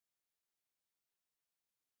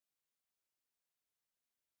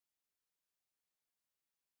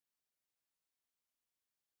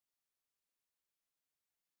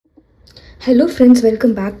Hello friends,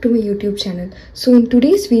 welcome back to my YouTube channel. So in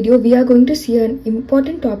today's video, we are going to see an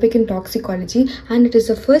important topic in toxicology, and it is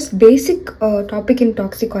the first basic topic in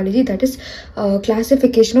toxicology, that is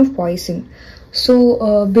classification of poison.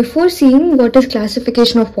 So before seeing what is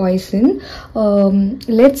classification of poison,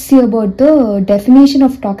 let's see about the definition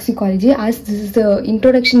of toxicology. As this is the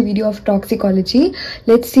introduction video of toxicology,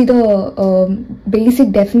 let's see the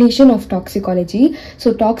basic definition of toxicology.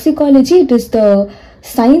 So toxicology, it is the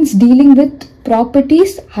science dealing with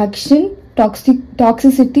properties, action,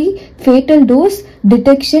 toxicity, fatal dose,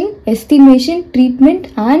 detection, estimation,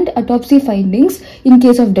 treatment, and autopsy findings in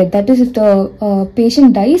case of death. That is, if the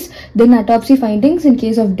patient dies, then autopsy findings in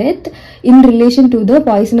case of death in relation to the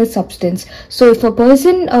poisonous substance. So if a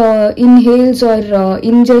person inhales or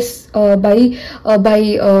ingests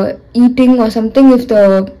by eating or something, if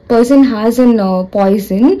the person has an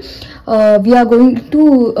poison, we are going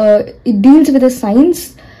to it deals with the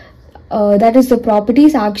science, that is the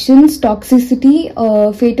properties, actions, toxicity,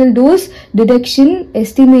 fatal dose, detection,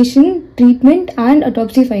 estimation, treatment, and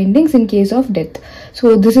autopsy findings in case of death.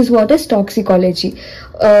 So this is what is toxicology.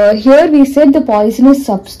 Here we said the poisonous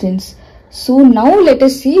substance. So now let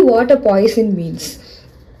us see what a poison means.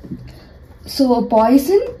 So a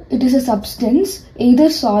poison, it is a substance, either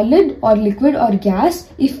solid or liquid or gas,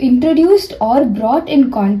 if introduced or brought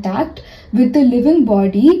in contact with the living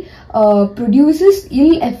body, produces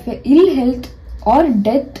ill health or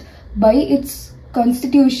death by its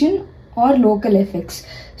constitution or local effects.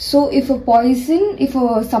 So if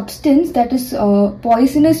a substance that is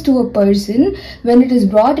poisonous to a person, when it is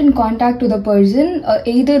brought in contact to the person,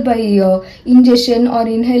 either by ingestion or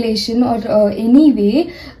inhalation or any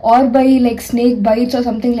way, or by like snake bites or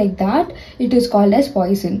something like that, it is called as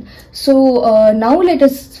poison. So now let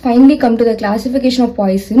us finally come to the classification of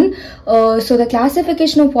poison. So the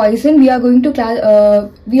classification of poison, we are going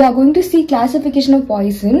to see classification of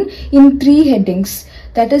poison in 3 headings.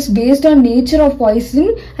 That is based on nature of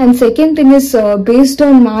poison, and second thing is based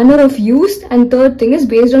on manner of use, and third thing is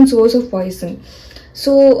based on source of poison.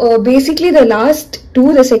 So basically the last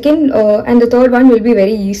two, the second and the third one will be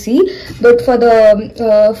very easy, but for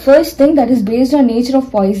the first thing, that is based on nature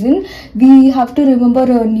of poison, we have to remember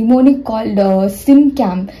a mnemonic called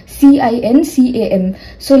CINCAM, CINCAM.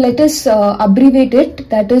 So let us abbreviate it.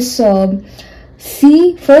 That is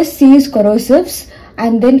first C is corrosives,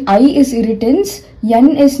 and then I is irritants,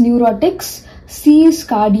 N is neurotics, C is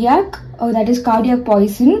cardiac, that is cardiac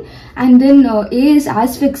poison, and then A is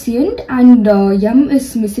asphyxiant, and M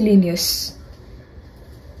is miscellaneous.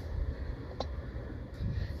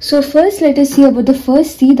 So first let us see about the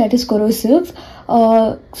first C, that is corrosive.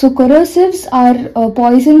 So corrosives are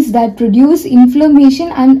poisons that produce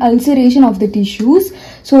inflammation and ulceration of the tissues.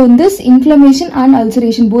 So in this inflammation and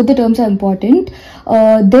ulceration, both the terms are important.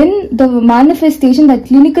 Then the manifestation, that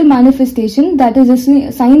clinical manifestation, that is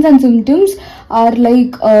the signs and symptoms are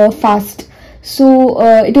like fast. So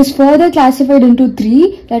it is further classified into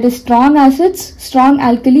 3, that is strong acids, strong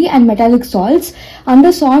alkali, and metallic salts.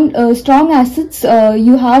 Under strong acids,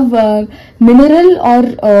 you have mineral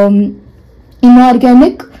or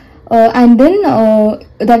inorganic, and then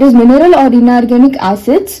that is mineral or inorganic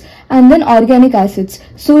acids, and then organic acids.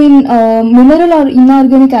 So in mineral or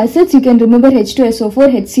inorganic acids, you can remember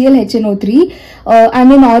H2SO4, HCl, HNO3,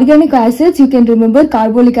 and in organic acids, you can remember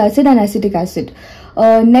carbolic acid and acetic acid.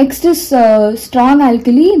 Next is strong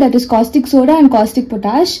alkali, that is caustic soda and caustic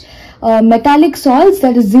potash. Metallic salts,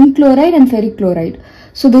 that is zinc chloride and ferric chloride.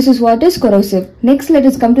 So this is what is corrosive. Next, let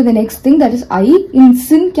us come to the next thing, that is I. In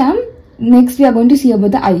CINCAM, next we are going to see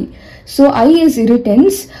about the I. So I is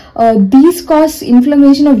irritants. These cause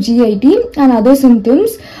inflammation of GIT and other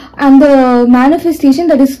symptoms, and the manifestation,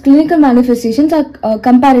 that is clinical manifestations, are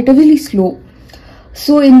comparatively slow.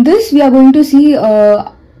 So in this we are going to see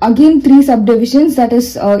again 3 subdivisions, that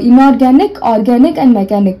is inorganic, organic, and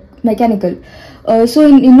mechanical. So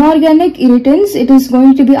in inorganic irritants, it is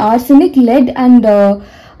going to be arsenic, lead, and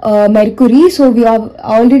mercury. So we have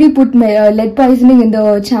already put lead poisoning in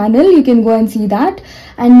the channel, you can go and see that.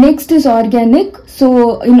 And next is organic.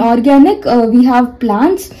 So in organic, we have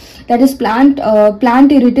plants, that is plant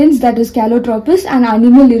irritants, that is calotropis, and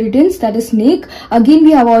animal irritants, that is snake. Again,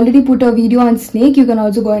 we have already put a video on snake, you can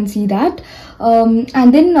also go and see that.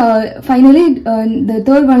 And then finally the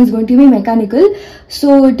third one is going to be mechanical.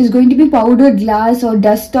 So it is going to be powdered glass or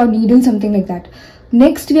dust or needle, something like that.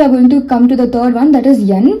 Next we are going to come to the third one, that is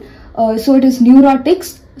N. So it is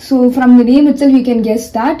neurotics. So from the name itself you can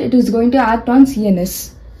guess that it is going to act on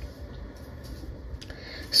CNS.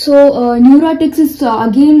 So neurotics is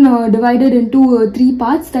again divided into 3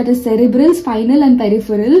 parts, that is cerebral, spinal, and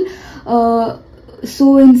peripheral.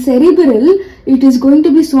 So in cerebral, it is going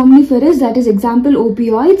to be somniferous, that is example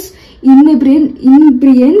opioids,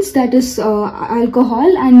 inebriants, that is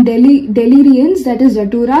alcohol, and deliriants, that is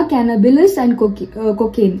datura, cannabis, and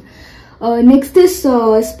cocaine. Next is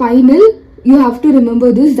spinal. You have to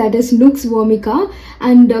remember this, that is nux vomica,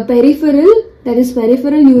 and peripheral, that is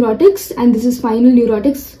peripheral neurotics, and this is spinal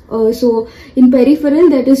neurotics. So in peripheral,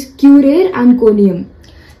 that is curare and conium.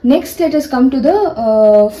 Next, let us come to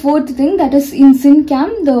the fourth thing, that is in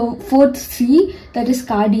syncam, the fourth C, that is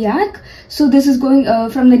cardiac. So this is going,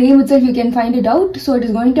 from the name itself you can find it out. So it is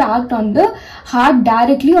going to act on the heart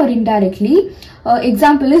directly or indirectly.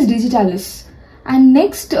 Example is digitalis. And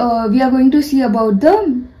next we are going to see about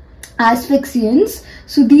the asphyxiants.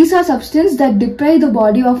 So these are substances that deprive the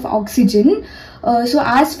body of oxygen. So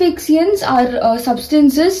asphyxiants are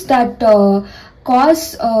substances that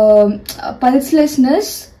cause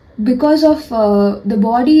pulselessness. Because of the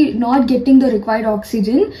body not getting the required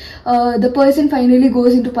oxygen, the person finally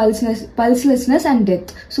goes into pulselessness and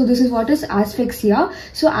death. So this is what is asphyxia.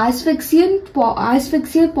 So asphyxial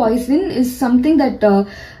poison is something that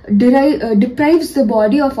deprives the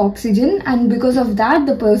body of oxygen, and because of that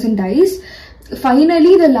the person dies.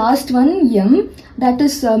 Finally, the last one, M, that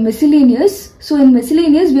is miscellaneous. So in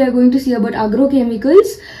miscellaneous, we are going to see about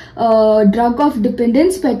agrochemicals, drug of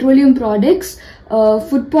dependence, petroleum products,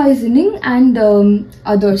 food poisoning, and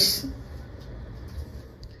others.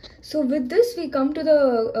 So with this we come to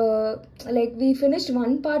the we finished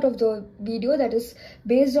one part of the video, that is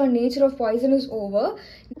based on nature of poison is over.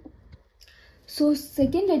 So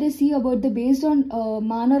second, let us see about the based on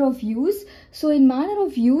manner of use. So in manner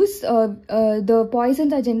of use, the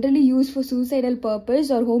poisons are generally used for suicidal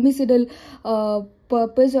purpose or homicidal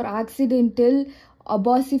purpose or accidental,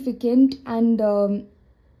 abortificant, and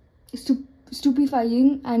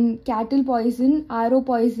stupefying, and cattle poison, arrow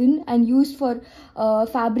poison, and used for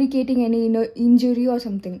fabricating any injury or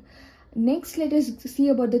something. Next, let us see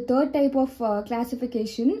about the third type of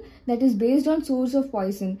classification, that is based on source of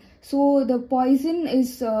poison. So the poison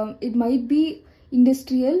is, it might be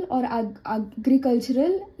industrial or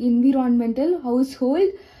agricultural, environmental,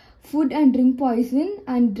 household, food and drink poison,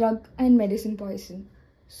 and drug and medicine poison.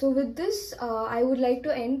 So with this, I would like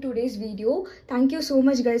to end today's video. Thank you so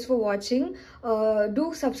much guys for watching.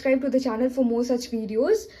 Do subscribe to the channel for more such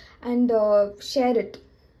videos, and share it.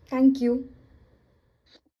 Thank you.